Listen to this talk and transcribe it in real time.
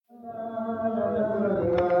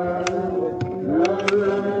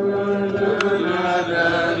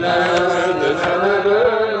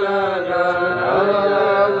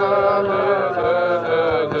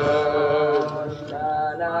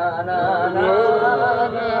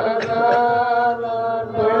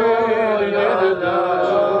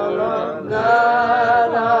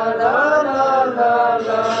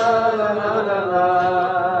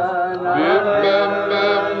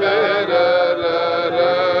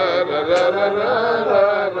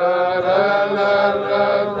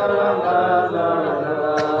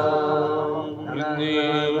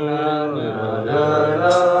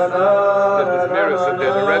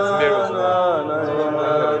The red mirrors.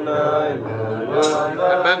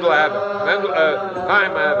 Mendel have it. Mendel,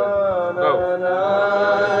 Chaim have it. No.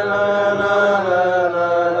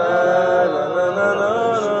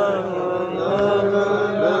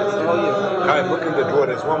 Chaim, look in the drawer.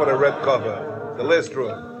 There's one with a red cover. The last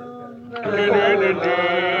drawer.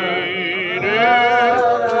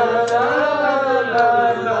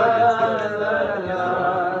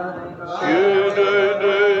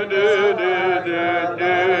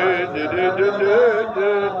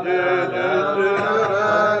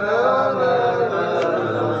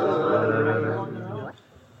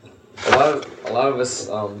 A lot of us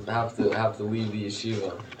have to leave the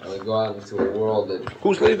yeshiva and go out into a world that.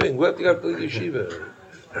 Who's leaving? What do you have to leave yeshiva?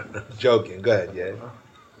 Joking. Go ahead. Yeah.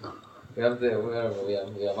 We have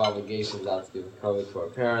obligations out to give cover to our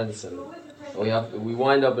parents, and we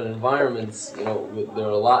wind up in environments. You know, there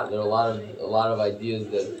are a lot of ideas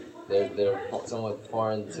that they're somewhat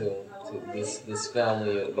foreign to this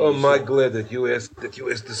family. Oh, my glad that you asked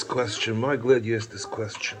this question. My glad you asked this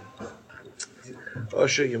question.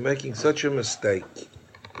 Osher, you're making such a mistake.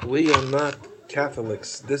 We are not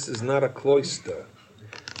Catholics. This is not a cloister.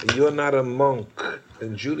 You're not a monk.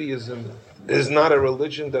 And Judaism is not a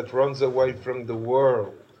religion that runs away from the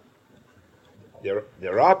world.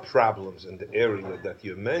 There are problems in the area that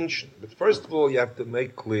you mentioned. But first of all, you have to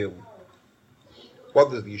make clear, what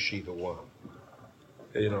does the yeshiva want?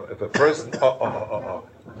 You know, if a person... Oh,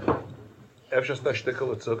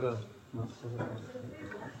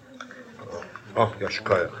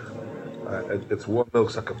 yashkoyach. It's warm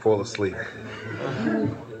milk so I can fall asleep.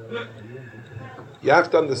 You have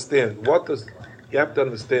to understand, what does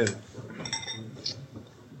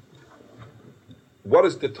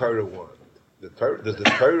the Torah want? Does the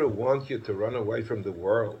Torah want you to run away from the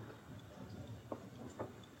world?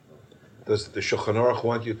 Does the Shulchan Aruch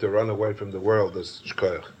want you to run away from the world? Does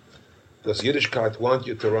Yiddishkeit want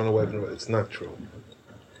you to run away from the world? It's not true.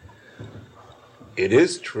 It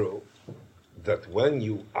is true that when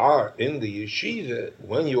you are in the yeshiva,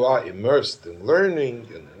 when you are immersed in learning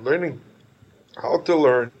how to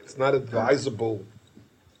learn, it's not advisable.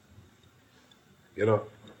 You know,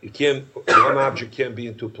 one object can't be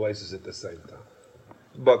in two places at the same time.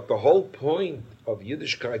 But the whole point of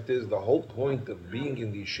Yiddishkeit is, the whole point of being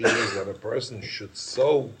in the yeshiva is that a person should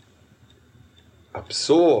so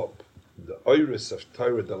absorb the iris of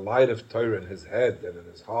Torah, the light of Torah in his head and in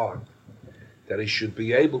his heart, that he should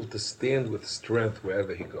be able to stand with strength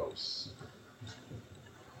wherever he goes.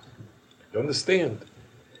 You understand?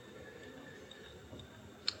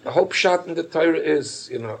 The whole pshat in the Torah is,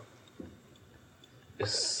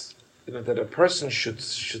 that a person should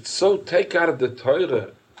so take out of the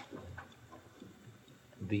Torah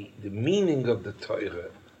the meaning of the Torah,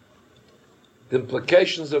 the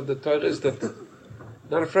implications of the Torah is that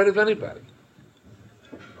not afraid of anybody.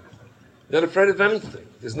 Not afraid of anything.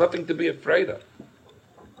 There's nothing to be afraid of.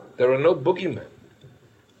 There are no boogeymen.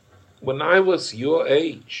 When I was your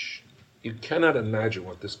age, you cannot imagine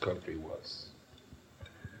what this country was.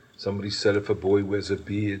 Somebody said if a boy wears a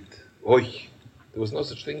beard, there was no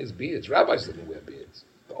such thing as beards. Rabbis didn't wear beards.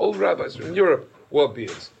 The old rabbis in Europe wore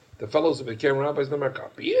beards. The fellows who became rabbis in America,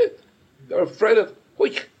 beard. They're afraid of,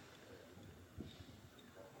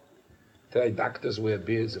 Today doctors wear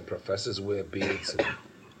beards and professors wear beards.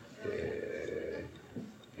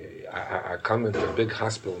 I come into a big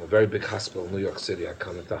hospital, a very big hospital in New York City. I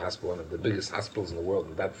come into a hospital, one of the biggest hospitals in the world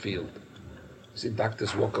in that field. You see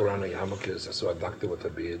doctors walk around in yarmulkes. I saw a doctor with a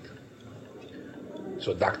beard. I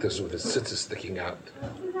saw doctors with his tzitzis sticking out.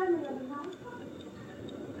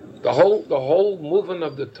 The whole movement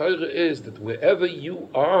of the Torah is that wherever you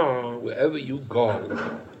are, wherever you go,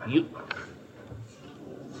 you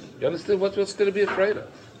understand what's there to be afraid of?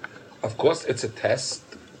 Of course, it's a test.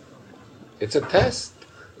 It's a test.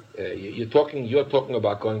 You're talking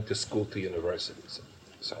about going to school, to universities.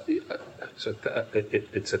 So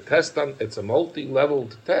it's a test. It's a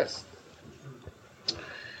multi-leveled test.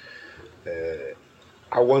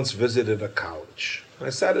 I once visited a college.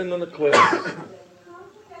 I sat in on a class.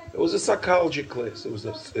 It was a psychology class. It was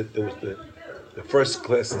the first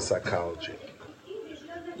class in psychology.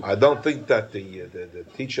 I don't think that the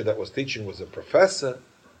teacher that was teaching was a professor,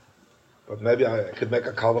 but maybe I could make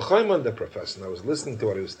a kal v'chomer on the professor. And I was listening to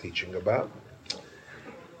what he was teaching about.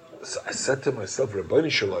 So I said to myself,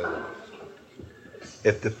 Rabbeinu Shalom,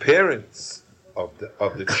 if the parents of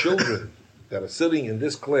the children that are sitting in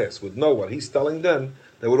this class would know what he's telling them,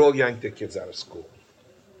 they would all yank their kids out of school.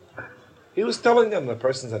 He was telling them a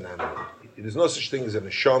person's an animal. There's no such thing as a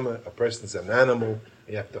neshama. A person's an animal.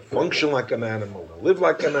 You have to function like an animal, and live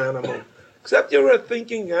like an animal. Except you're a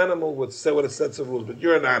thinking animal with a set of rules, but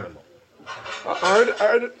you're an animal. I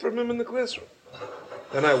heard it from him in the classroom.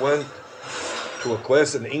 Then I went to a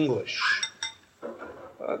class in English.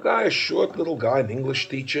 A short little guy, an English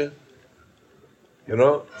teacher, and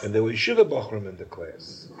there were yeshiva bachrim in the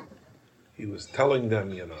class. He was telling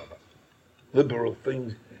them, liberal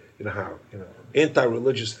things,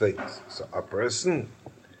 anti-religious things. So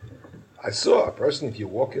I saw a person, if you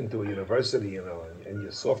walk into a university, and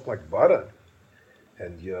you're soft like butter,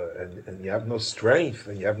 and you have no strength,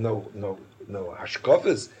 and you have no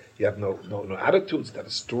hashkafas, you have no attitudes that are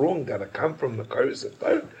strong, that come from the Koros of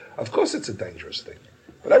Torah, of course it's a dangerous thing.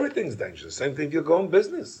 But everything's dangerous. Same thing if you go in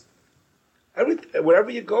business.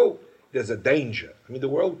 Wherever you go, there's a danger. I mean,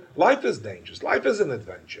 life is dangerous. Life is an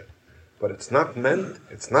adventure. But it's not meant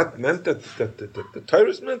that the Torah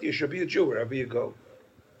is meant you should be a Jew wherever you go.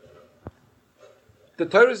 The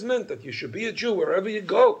Torah is meant that you should be a Jew wherever you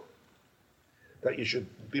go. That you should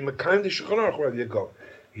be Mekayim the Shulchan Aruch wherever you go.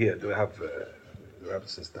 Here, do we have the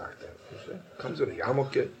Rebbetzins doctor? Comes with a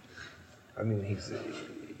yarmulke. I mean, he's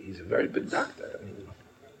a very big doctor. I mean,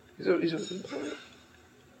 who's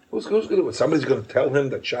going to? When somebody's going to tell him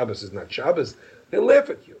that Shabbos is not Shabbos, they'll laugh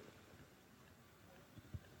at you.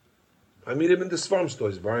 I meet him in the Sfarm store.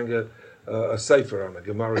 He's buying a sefer on a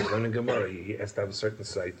Gemara. He's learning Gemara. He has to have a certain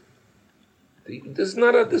sefer.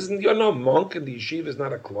 You're no monk, and the yeshiva is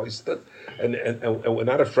not a cloister, and we're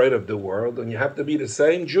not afraid of the world. And you have to be the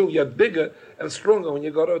same Jew, yet bigger and stronger when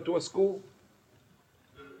you go to a school.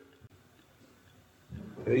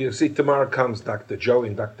 You see, tomorrow comes Dr. Joe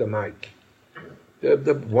and Dr. Mike.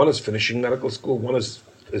 One is finishing medical school. One is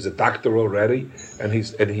a doctor already, and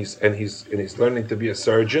he's learning to be a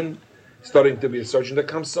surgeon, studying to be a surgeon. They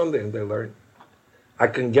come Sunday and they learn. I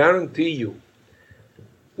can guarantee you,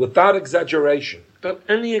 without exaggeration, that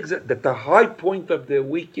the high point of their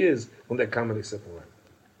week is when they come and they sit and learn.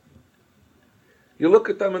 You look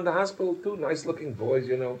at them in the hospital too, nice looking boys,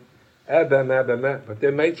 but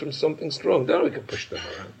they're made from something strong. Then we can push them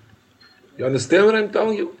around. You understand what I'm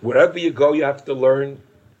telling you? Wherever you go, you have to learn.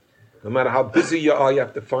 No matter how busy you are, you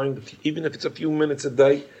have to find, even if it's a few minutes a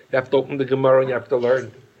day, you have to open the Gemara and you have to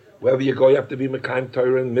learn. Wherever you go, you have to be Mekayim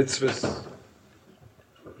Torah and mitzvahs.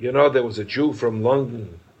 There was a Jew from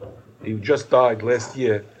London. He just died last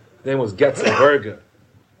year. His name was Getzelberger.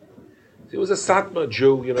 He was a Satmar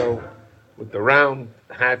Jew, with the round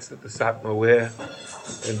hats that the Satmar wear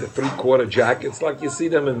and the 3/4 jackets, like you see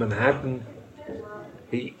them in Manhattan.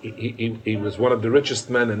 He was one of the richest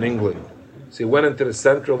men in England. So he went into the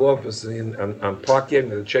central office on Park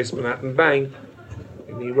Avenue, the Chase Manhattan Bank,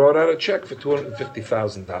 and he wrote out a check for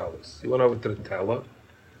 $250,000. He went over to the teller.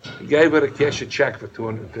 He gave her to cash a check for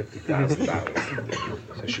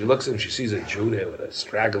 $250,000. So she looks at him, she sees a Jew there with a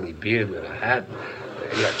straggly beard, with a hat.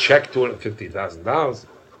 He got checked $250,000.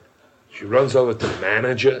 She runs over to the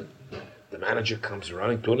manager. The manager comes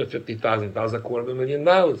running, $250,000,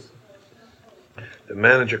 $250,000. The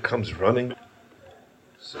manager comes running.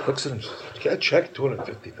 So looks at him, says, "Get a check,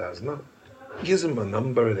 $250,000." He gives him a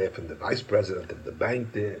number there from the vice president of the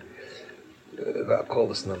bank there. I'll call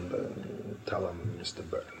this number and tell him, Mr.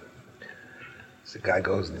 Burton. So the guy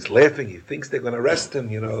goes and he's laughing. He thinks they're going to arrest him.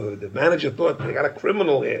 The manager thought they got a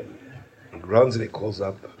criminal here. He runs and he calls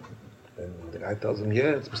up. And the guy tells him,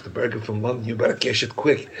 "Yeah, it's Mr. Berger from London. You better cash it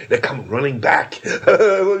quick. They come running back."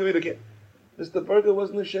 Mr. Berger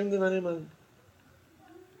wasn't ashamed of any man.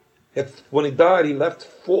 When he died, he left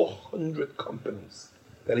 400 companies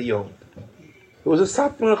that he owned. It was a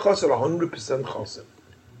Satmar Chassid, 100% Chassid.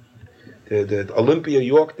 The Olympia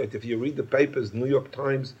York, that if you read the papers, New York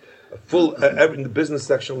Times, in the business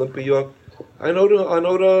section, Olympia York, I know the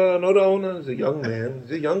owner. He's a young man.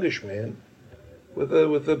 He's a youngish man, with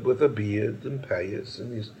a beard and payas,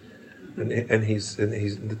 and he's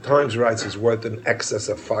the Times writes he's worth in excess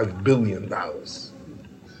of $5 billion.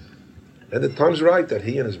 And the Times write that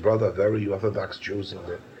he and his brother are very Orthodox Jews, and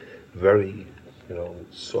they're very,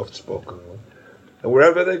 soft-spoken. And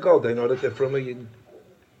wherever they go, they know that they're from a Yidden.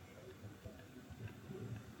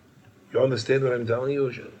 You understand what I'm telling you?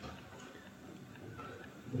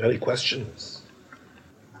 Any questions?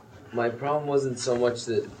 My problem wasn't so much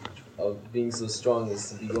of being so strong as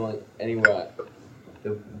to be going anywhere.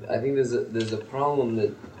 I think there's a problem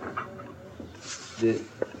that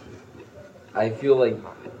I feel like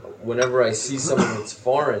whenever I see someone that's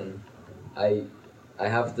foreign, I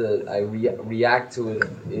react to it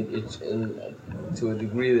to a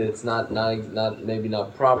degree that it's not maybe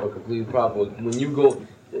not proper, completely proper. When you go,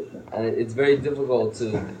 and it's very difficult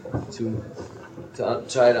to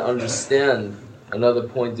try to understand another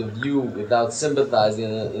point of view without sympathizing,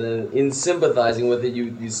 and then in sympathizing with it,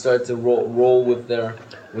 you start to roll with their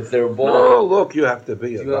ball. No, look, you have to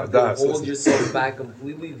be Do you have to hold yourself back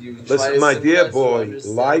completely? Do you try listen, to my dear sympathize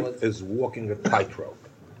boy, life is walking a tightrope.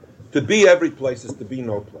 To be every place is to be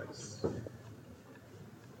no place.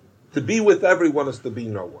 To be with everyone is to be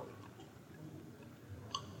no one.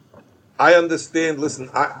 I understand, listen,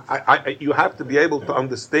 you have to be able to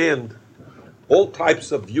understand all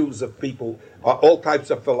types of views of people, all types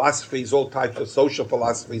of philosophies, all types of social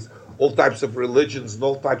philosophies, all types of religions, and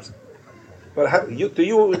all types. But to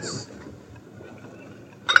you, it's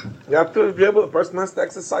you have to be able. The person has to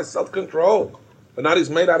exercise self-control, but not he's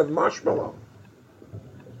made out of marshmallow.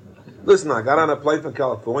 Listen, I got on a plane from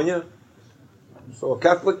California, so a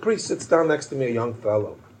Catholic priest sits down next to me, a young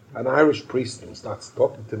fellow, an Irish priest, and starts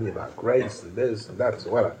talking to me about grace and this and that. So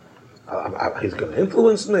what? He's going to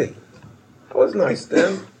influence me. It was nice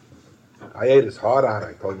then. I ate his heart out.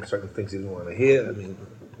 I told him certain things he didn't want to hear. I mean,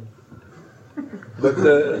 but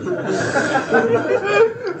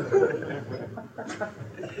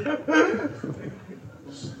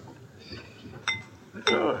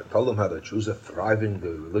I told him how the Jews are thriving, the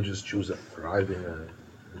religious Jews are thriving, and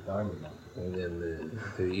then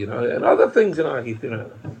and other things,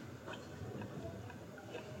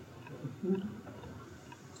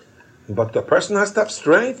 But the person has to have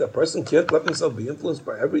strength. The person can't let himself be influenced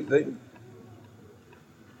by everything.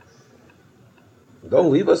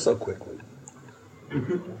 Don't leave us so quickly.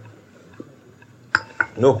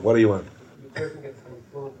 No, what do you want? The person gets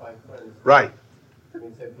influenced by friends. Right. You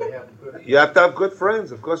have to have good friends. You have to have good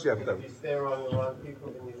friends. Of course you have to have. If you stay around the wrong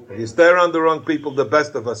people, then you can If you stay around the wrong people, the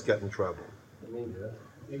best of us get in trouble. I mean,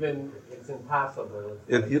 even it's impossible.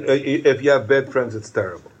 If you have bad friends, it's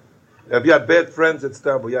terrible. If you have bad friends, it's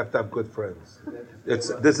terrible. You have to have good friends.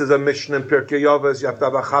 This is a mission in Pirkei Avos. You have to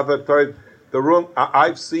have a chaver tov. The room.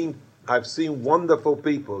 I've seen wonderful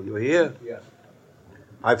people. You hear? Yeah.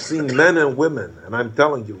 I've seen men and women, and I'm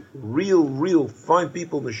telling you, real fine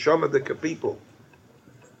people, neshamadika people,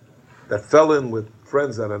 that fell in with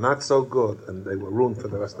friends that are not so good, and they were ruined for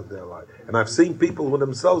the rest of their life. And I've seen people who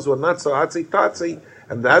themselves were not so atzی-tatzí,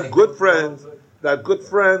 and they had good friends. They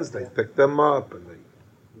picked them up, and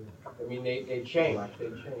they change.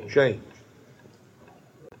 Change.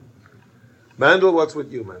 Mendel, what's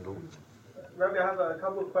with you, Mendel? Rabbi, I have a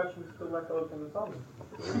couple of questions to left over from the Talmud.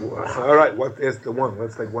 All right, ask the one.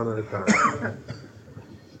 Let's take one at a time.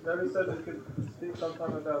 Rabbi said we could speak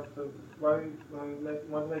sometime about why when we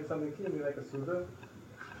want to make something key, we make a suda.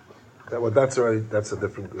 That's a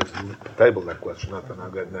different table, that question. Nothing.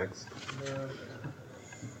 I'll get next.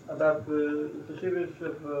 About the shivish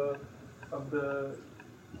of the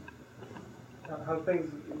how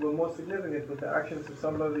things were more significant with the actions of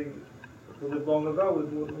somebody who lived long ago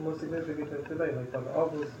was more significant than today, like on the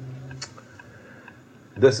Avos.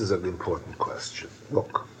 This is an important question.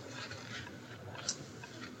 Look,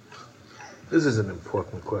 this is an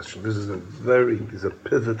important question. This is a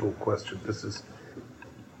pivotal question. This is.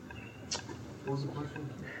 What was the question?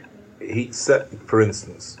 He said, for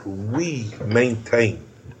instance, we maintain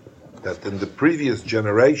that in the previous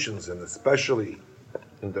generations, and especially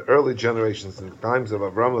in the early generations, in the times of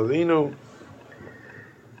Avraham Avinu,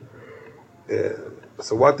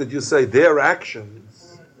 so what did you say? Their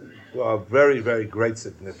actions were of very, very great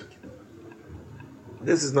significance.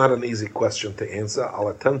 This is not an easy question to answer. I'll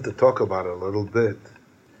attempt to talk about it a little bit,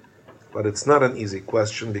 but it's not an easy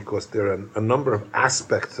question because there are a number of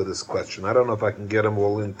aspects to this question. I don't know if I can get them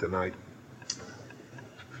all in tonight.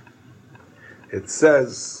 It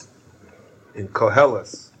says in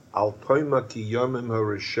Koheles, Al toima ki yomim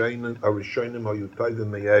harishonim hayutayvim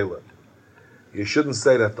me'ela. You shouldn't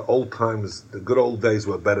say that the old times, the good old days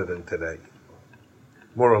were better than today.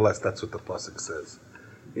 More or less, that's what the pasuk says.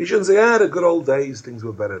 You shouldn't say, the good old days, things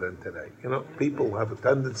were better than today. People have a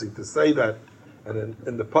tendency to say that,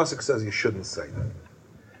 and the pasuk says you shouldn't say that.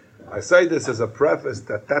 I say this as a preface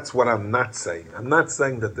that that's what I'm not saying. I'm not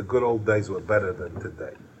saying that the good old days were better than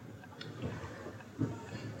today.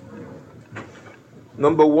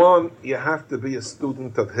 Number one, you have to be a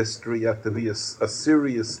student of history. You have to be a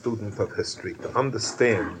serious student of history to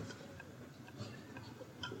understand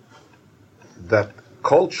that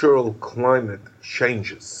cultural climate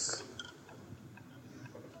changes.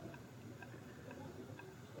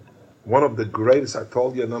 One of the greatest, I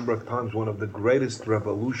told you a number of times, one of the greatest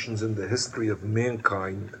revolutions in the history of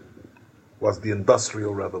mankind was the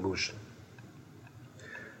Industrial Revolution.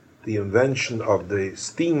 The invention of the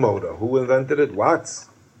steam motor. Who invented it? Watts.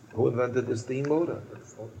 Who invented the steam motor?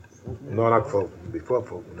 No, not Fulton. Before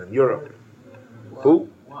Fulton, in Europe. Who?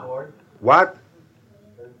 Ford. What?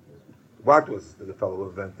 What was the fellow who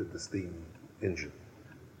invented the steam engine?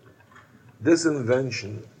 This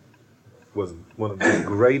invention was one of the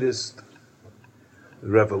greatest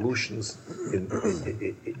revolutions.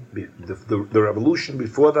 The revolution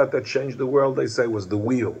before that changed the world, they say, was the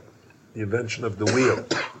wheel, the invention of the wheel.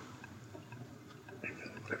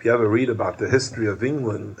 If you ever read about the history of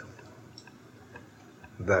England,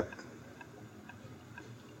 that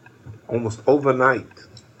almost overnight,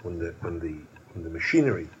 when the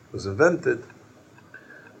machinery was invented,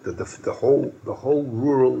 the whole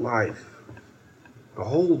rural life, the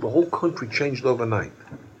whole country changed overnight.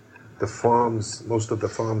 The farms, most of the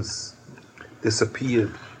farms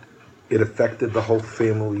disappeared. It affected the whole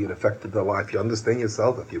family. It affected the life. You understand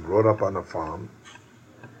yourself, if you're brought up on a farm,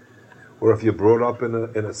 or if you're brought up in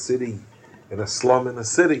a city, in a slum in a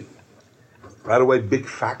city, right away big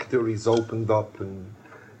factories opened up, and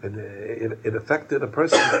it affected a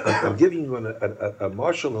person. I'm giving you a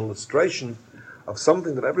martial illustration of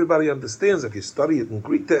something that everybody understands. If you study it in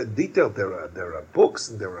great detail, there are books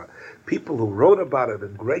and there are people who wrote about it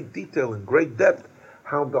in great detail, in great depth,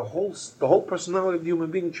 how the whole personality of the human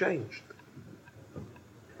being changed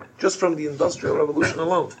just from the Industrial Revolution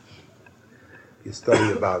alone. You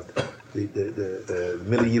study about the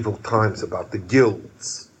medieval times, about the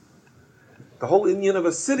guilds. The whole Indian of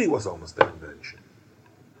a city was almost an invention.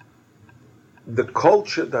 The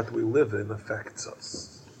culture that we live in affects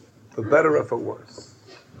us, for better or for worse.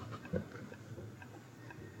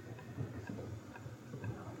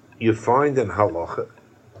 You find in Halacha,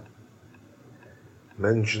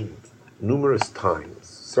 mentioned numerous times,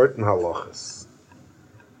 certain halachas.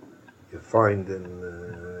 You find in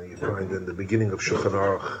the beginning of Shulchan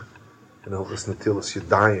Aruch, in Hilchos Netilas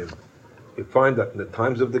Yadayim, you find that in the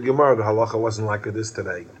times of the Gemara, the halacha wasn't like it is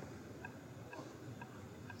today.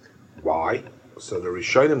 Why? So the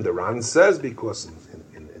Rishonim, the Ran says, because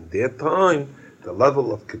in their time, the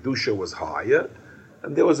level of Kedusha was higher,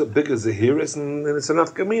 and there was a bigger Zahiris, and it's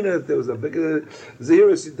enough Kamina, there was a bigger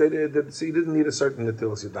Zahiris, so you didn't need a certain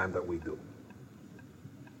Netilas Yadayim that we do.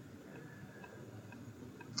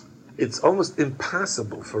 It's almost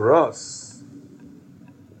impossible for us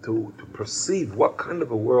to perceive what kind of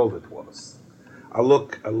a world it was. I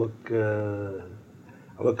look in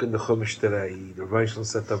the Chumash today. The Rebbeinu Shalom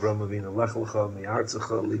said to Avraham Avinu, "Lech lecha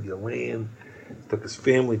mi'artzecha, leave your land." Took his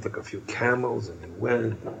family, took a few camels, and he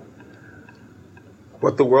went.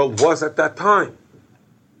 What the world was at that time.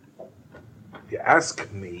 If you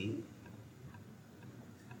ask me,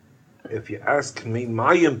 this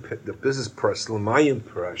is personal, my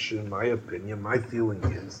impression, my opinion, my feeling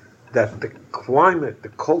is that the climate, the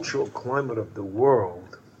cultural climate of the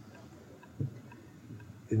world,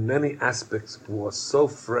 in many aspects, was so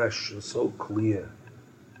fresh and so clear.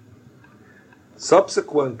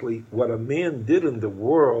 Subsequently, what a man did in the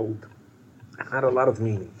world had a lot of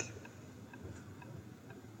meaning.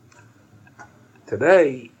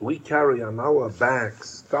 Today, we carry on our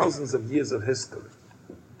backs thousands of years of history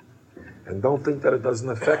and don't think that it doesn't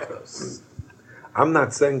affect us. I'm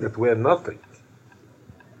not saying that we're nothing.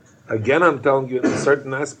 Again, I'm telling you, in a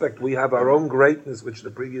certain aspect, we have our own greatness, which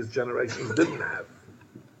the previous generations didn't have.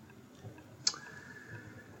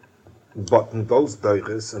 But in those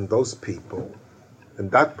days and those people, in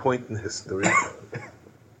that point in history,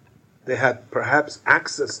 they had perhaps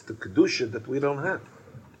access to Kedusha that we don't have.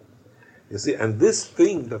 You see, and this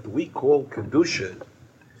thing that we call Kedusha,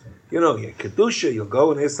 Kedusha, you'll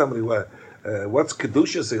go and ask somebody, what's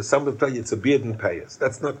Kedusha? So somebody will tell you it's a beard and payas.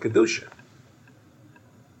 That's not Kedusha.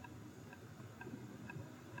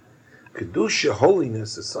 Kedusha,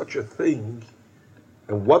 holiness, is such a thing,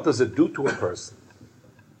 and what does it do to a person?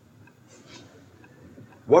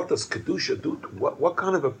 What does Kedusha do to what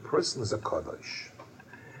kind of a person is a Kodesh?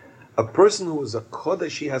 A person who is a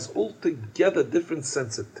Kodesh, he has altogether different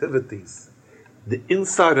sensitivities. The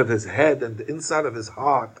inside of his head and the inside of his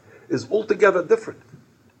heart is altogether different.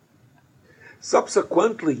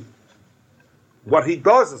 Subsequently, what he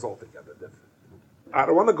does is altogether different. I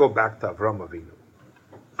don't want to go back to Avraham Avinu.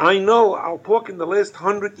 I know I'll talk in the last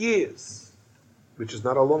 100 years, which is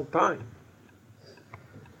not a long time.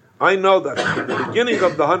 I know that at the beginning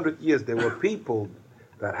of the 100 years, there were people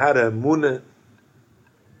that had a emunah,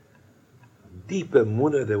 deep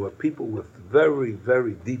emunah. There were people with very,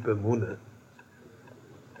 very deep emunah.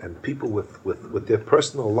 And people with their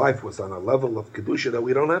personal life was on a level of Kedusha that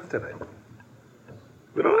we don't have today.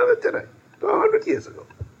 We don't have it today. 100 years ago.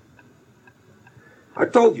 I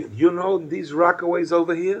told you, these Rockaways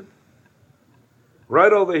over here?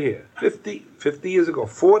 Right over here. 50 years ago,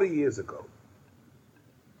 40 years ago.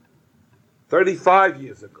 35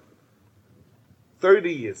 years ago,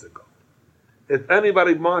 30 years ago, if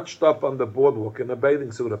anybody marched up on the boardwalk in a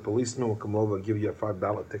bathing suit, a policeman will come over and give you a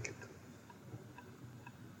 $5 ticket.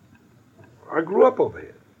 I grew up over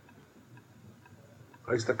here.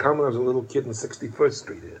 I used to come when I was a little kid in 61st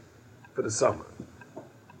Street here for the summer.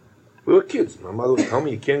 We were kids. My mother would tell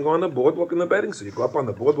me, you can't go on the boardwalk in a bathing suit. You go up on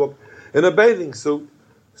the boardwalk in a bathing suit,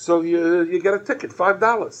 so you get a ticket,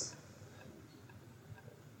 $5.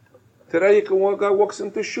 Today you can walk, guy walks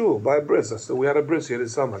into shul, buy a bris. So we had a bris here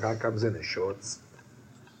this summer. A guy comes in shorts.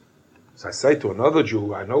 So I say to another Jew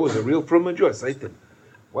who I know is a real Fruman Jew, I say to him,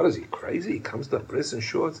 what is he, crazy? He comes to a bris in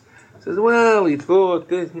shorts? He says, well, he thought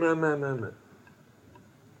this, 30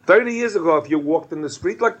 years ago, if you walked in the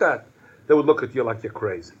street like that, they would look at you like you're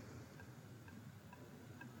crazy.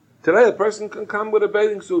 Today, a person can come with a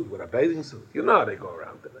bathing suit. You know how they go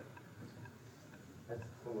around today. That's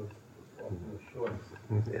full of shorts.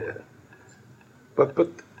 Yeah. But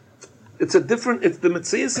it's a different, the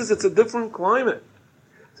Metziah says it's a different climate.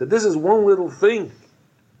 So this is one little thing.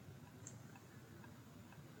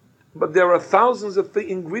 But there are thousands of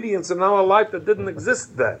ingredients in our life that didn't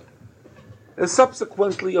exist then. And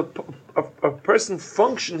subsequently, a person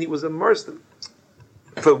functioned, he was immersed in.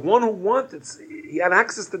 For one who wanted, he had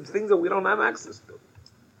access to things that we don't have access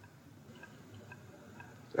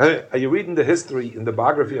to. Are you reading the history in the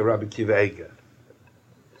biography of Rabbi Akiva Eiger?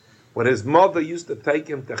 When his mother used to take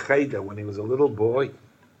him to Cheder when he was a little boy,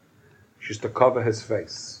 she used to cover his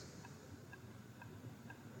face.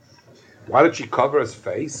 Why did she cover his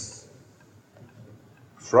face?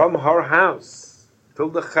 From her house till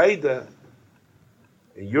the Cheder,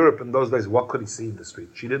 in Europe in those days, what could he see in the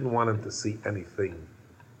street? She didn't want him to see anything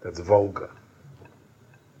that's vulgar.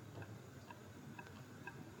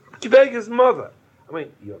 His mother.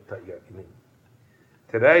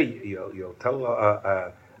 Today you'll tell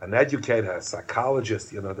an educator, a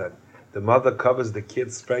psychologist, that the mother covers the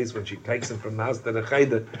kid's face when she takes him from the house to the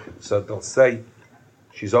cheder, so they'll say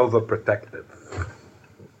she's overprotective.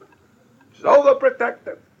 She's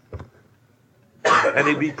overprotective, and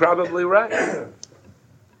he'd be probably right.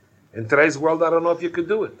 In today's world, I don't know if you could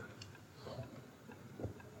do it.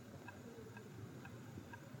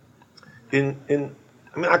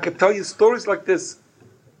 I could tell you stories like this.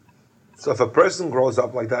 So if a person grows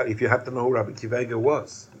up like that, if you have to know who Rabbi Akiva Eiger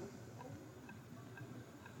was,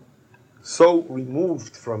 so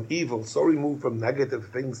removed from evil, so removed from negative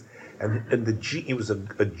things, and he was a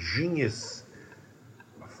genius,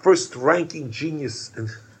 a first-ranking genius, and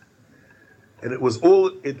it was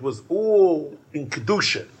all in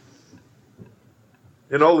kedusha,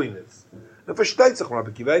 in holiness. If a shteitz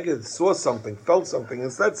Rabbi Akiva Eiger saw something, felt something,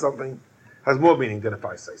 and said something, has more meaning than if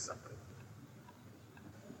I say something.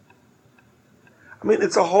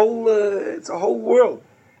 It's a whole world.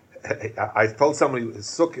 I told somebody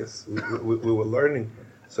Sukkos, we were learning.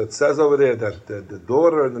 So it says over there that the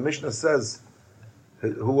daughter, and the Mishnah says,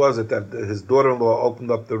 who was it that his daughter-in-law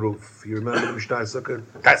opened up the roof? You remember the Mishnah Sukkot?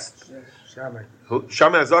 Yes. Shammai.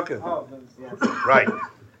 Shammai Zaken. Oh, yeah. Right.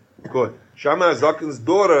 Good. Shammai Zaken's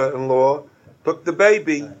daughter-in-law took the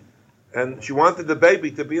baby, and she wanted the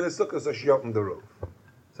baby to be in a sukkah, so she opened the roof.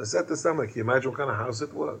 So I said to somebody, can you imagine what kind of house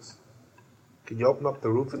it was? Can you open up the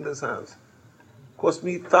roof in this house? It cost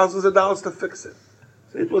me thousands of dollars to fix it.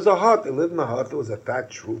 So it was a hut. They lived in a hut. There was a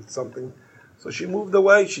thatched roof, something. So she moved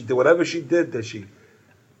away. She did whatever she did. That she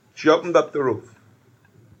opened up the roof.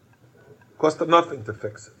 Cost her nothing to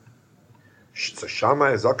fix it. So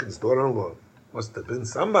Shammai Zaken's daughter-in-law must have been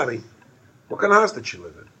somebody. What kind of house did she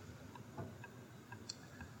live in?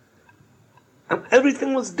 And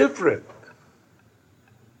everything was different.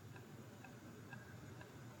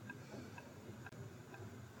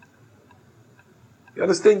 You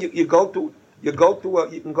understand? You can go to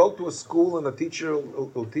a school, and a teacher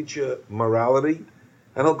will teach you morality,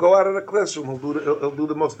 and he'll go out of the classroom. He'll do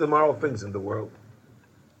the most immoral things in the world.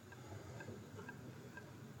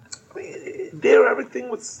 There, everything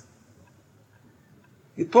was.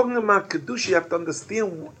 You're talking about kedusha. You have to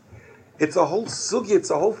understand. It's a whole sugya. It's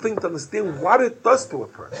a whole thing to understand what it does to a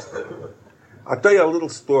person. I'll tell you a little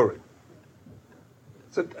story.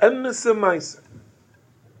 It's an emes ma'aser.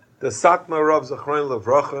 The Satmar Rav Zachron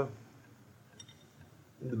Levracha,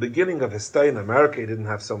 in the beginning of his stay in America, he didn't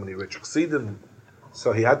have so many rich chassidim,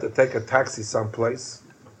 so he had to take a taxi someplace.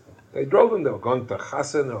 They drove him. They were going to a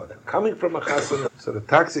chassan, or they're coming from a chassan. So the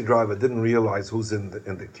taxi driver didn't realize who's in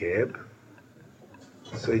the cab.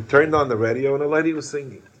 So he turned on the radio, and a lady was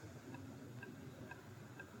singing.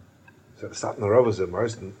 So the Satmar Rav was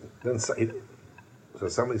immersed, and then so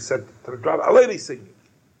somebody said to the driver, "A lady singing."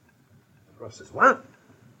 The Rav says, "What?"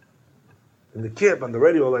 In the cab, on the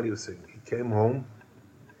radio, a lady was singing. He came home.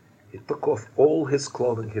 He took off all his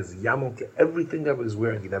clothing, his yarmulke, everything that he was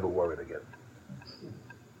wearing. He never wore it again.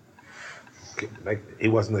 He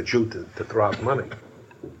wasn't a Jew to throw out money.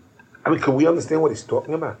 I mean, can we understand what he's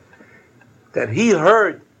talking about? That he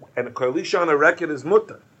heard, and the Koalisha on a record is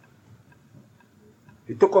mutter.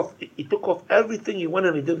 He took off everything. He went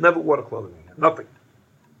and he never wore the clothing again. Nothing.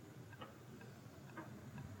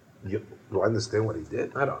 Do I understand what he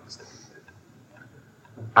did? I don't understand.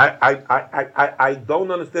 I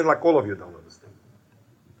don't understand like all of you don't understand.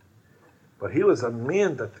 But he was a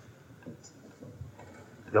man that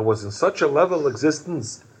was in such a level of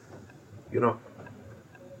existence,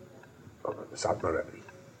 Satmar Rebbe.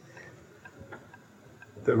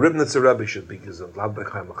 The Ribnitzer Rebbe should be Gesund, Lav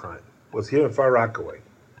B'chaim L'chaim, was here in Far Rockaway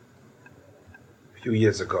a few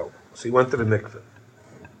years ago. So he went to the mikveh.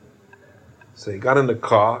 So he got in the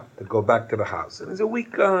car to go back to the house. And he's a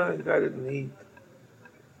weak guy, the guy didn't eat.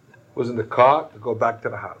 Was in the car to go back to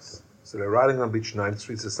the house. So they're riding on Beach 9th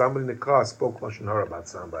Street. So somebody in the car spoke Lashon Hara about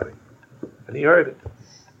somebody. And he heard it.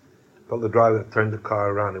 Told the driver to turn the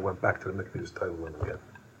car around. He went back to the mikveh. He was telling him again.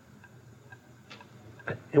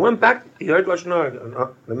 He went back. He heard Lashon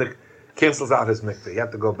Hara. The mikveh cancels out his mikveh. He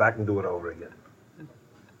had to go back and do it over again.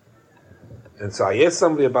 And so I asked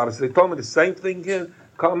somebody about it. So they told me the same thing here.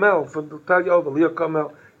 Carmel, from tell you over, Leo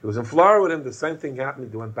Carmel. He was in Florida with him. The same thing happened.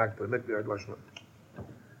 He went back to the mikveh. He heard Lashon Hara.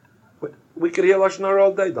 We could hear Lashon Hara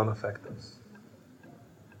all day. Don't affect us.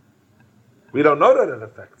 We don't know that it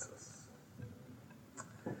affects us.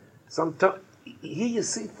 Sometimes, here you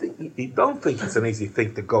see, you don't think it's an easy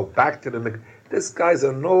thing to go back to the mikveh. This guy's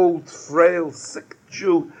an old, frail, sick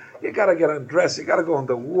Jew. You got to get undressed. You got to go in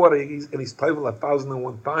the water. He's toivel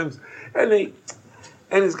 1,001 times, and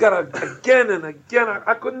he's got to again and again.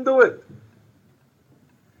 I couldn't do it.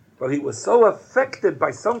 But he was so affected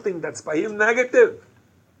by something that's by him negative.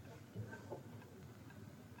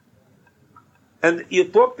 And you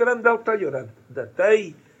talk to them, they'll tell you that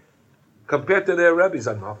they, compared to their rabbis,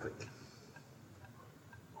 are nothing.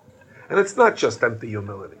 And it's not just empty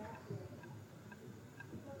humility.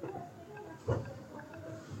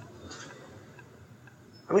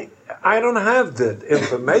 I mean, I don't have the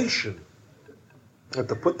information to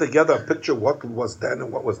put together a picture of what was then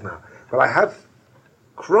and what was now. But I have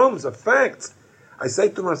crumbs of facts. I say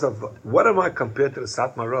to myself, what am I compared to the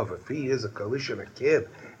Satmar Rav? If he is a Kalish and a kid,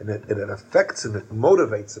 and it affects him, it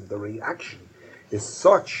motivates him, the reaction is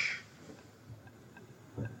such.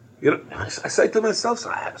 I say to myself,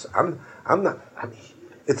 so I'm not,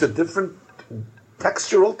 it's a different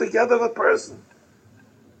texture altogether of a person.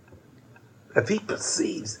 If he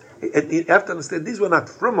perceives, you have to understand, these were not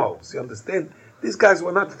frumos, you understand? These guys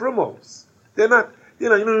were not frumos. They're not, they're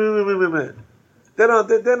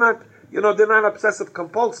not obsessive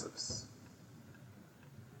compulsives.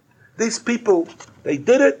 These people, they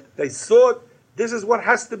did it, they saw it, this is what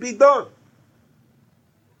has to be done.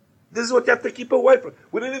 This is what you have to keep away from.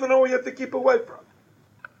 We didn't even know what you have to keep away from.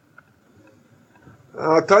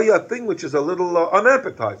 I'll tell you a thing which is a little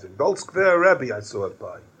unappetizing. The old Skver Rebbe I saw it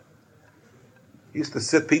by.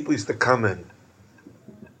 People used to come in.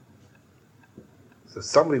 So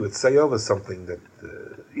somebody would say over something that,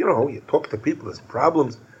 you talk to people, there's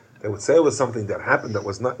problems. They would say over something that happened that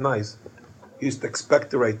was not nice. He used to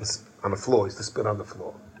expectorate on the floor. He used to spit on the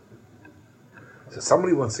floor. So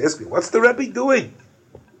somebody once asked me, what's the Rebbe doing?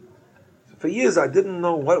 So for years I didn't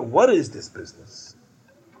know what is this business.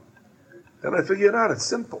 Then I figured out it's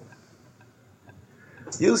simple.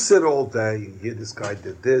 You sit all day, you hear this guy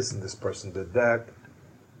did this and this person did that,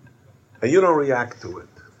 and you don't react to it.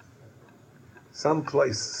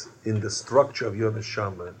 Someplace in the structure of your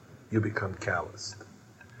neshama, you become calloused.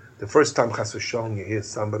 The first time chas v'shalom you hear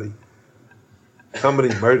somebody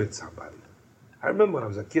murdered somebody. I remember when I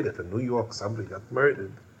was a kid in New York, somebody got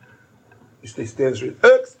murdered. Used to stand straight,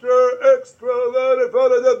 extra,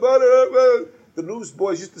 the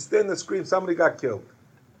newsboys used to stand and scream, somebody got killed.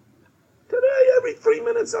 Today, every 3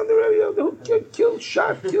 minutes on the radio, who killed,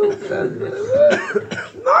 shot, killed,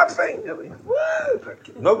 nothing. I mean,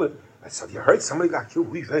 what? No, but I said, you heard somebody got killed?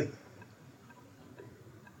 We think.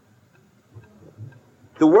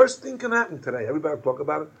 The worst thing can happen today. Everybody will talk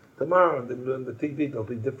about it. Tomorrow on the TV, there'll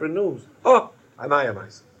be different news. Oh,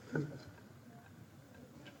 anayamais.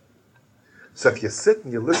 So if you sit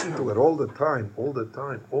and you listen to it all the time,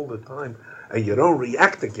 and you don't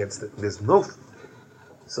react against it, there's no.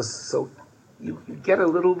 So you get a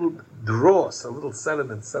little dross, a little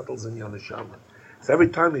sediment settles in your neshama. So every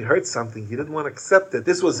time he heard something, he didn't want to accept it.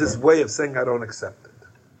 This was his way of saying, I don't accept it.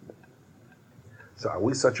 So are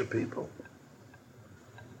we such a people?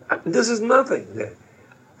 This is nothing.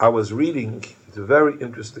 I was reading It's a very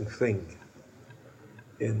interesting thing.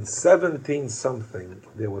 In 17 something,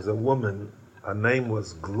 there was a woman, her name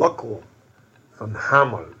was Gluckel von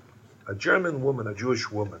Hammer, a German woman, a Jewish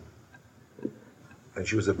woman. And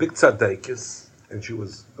she was a big tzaddikis, and she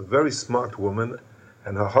was a very smart woman,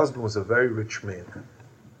 and her husband was a very rich man.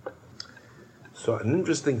 So an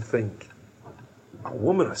interesting thing, a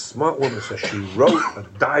woman, a smart woman, so she wrote a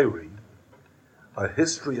diary, a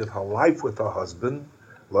history of her life with her husband.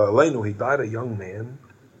 La'aleinu, he died a young man,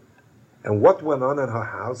 and what went on in her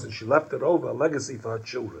house, and she left it over, a legacy for her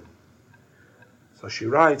children. So she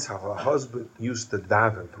writes how her husband used to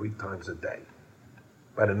daven 3 times a day,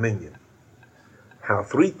 by the minyan. How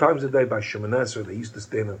 3 times a day by Shemoneh Esrei, they used to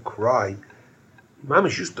stand and cry.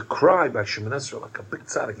 Mamish used to cry by Shemoneh Esrei like a big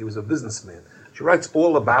tzaddik. He was a businessman. She writes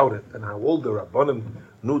all about it, and how all the Rabbanim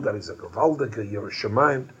knew that he's a Gavaldik, a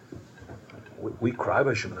Yerushalayim. We cry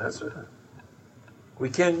by Shemoneh Esrei. We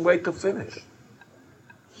can't wait to finish.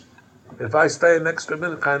 If I stay an extra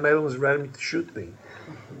minute, Chaim Eilim is ready to shoot me.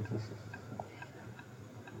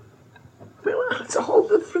 It's a whole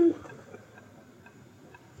different...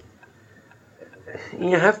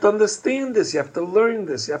 You have to understand this, you have to learn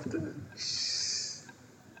this, you have to...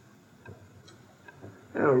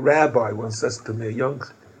 A rabbi once says to me, a young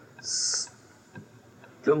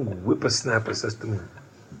whippersnapper says to me,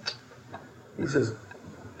 he says,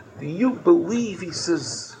 do you believe, he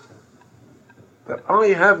says, that I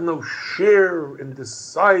have no share in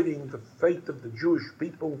deciding the fate of the Jewish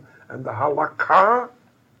people and the halakha?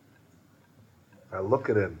 I look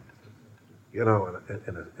at him, you know,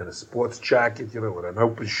 in a sports jacket, you know, with an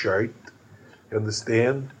open shirt. You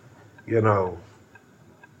understand? You know,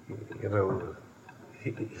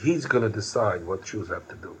 he's going to decide what Jews have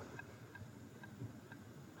to do.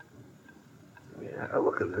 I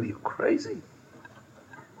look at him, are you crazy?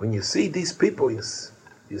 When you see these people, you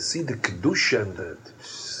see the kedusha and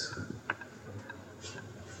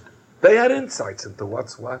they had insights into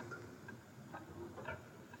what's what.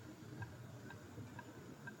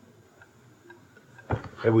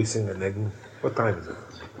 Maybe we sing a niggun. What time is it?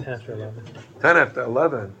 10 after 11. 10 after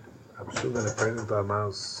 11. I'm still going to pray into our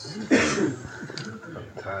mouse. I'm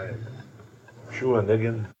tired. Sure,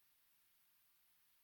 niggun.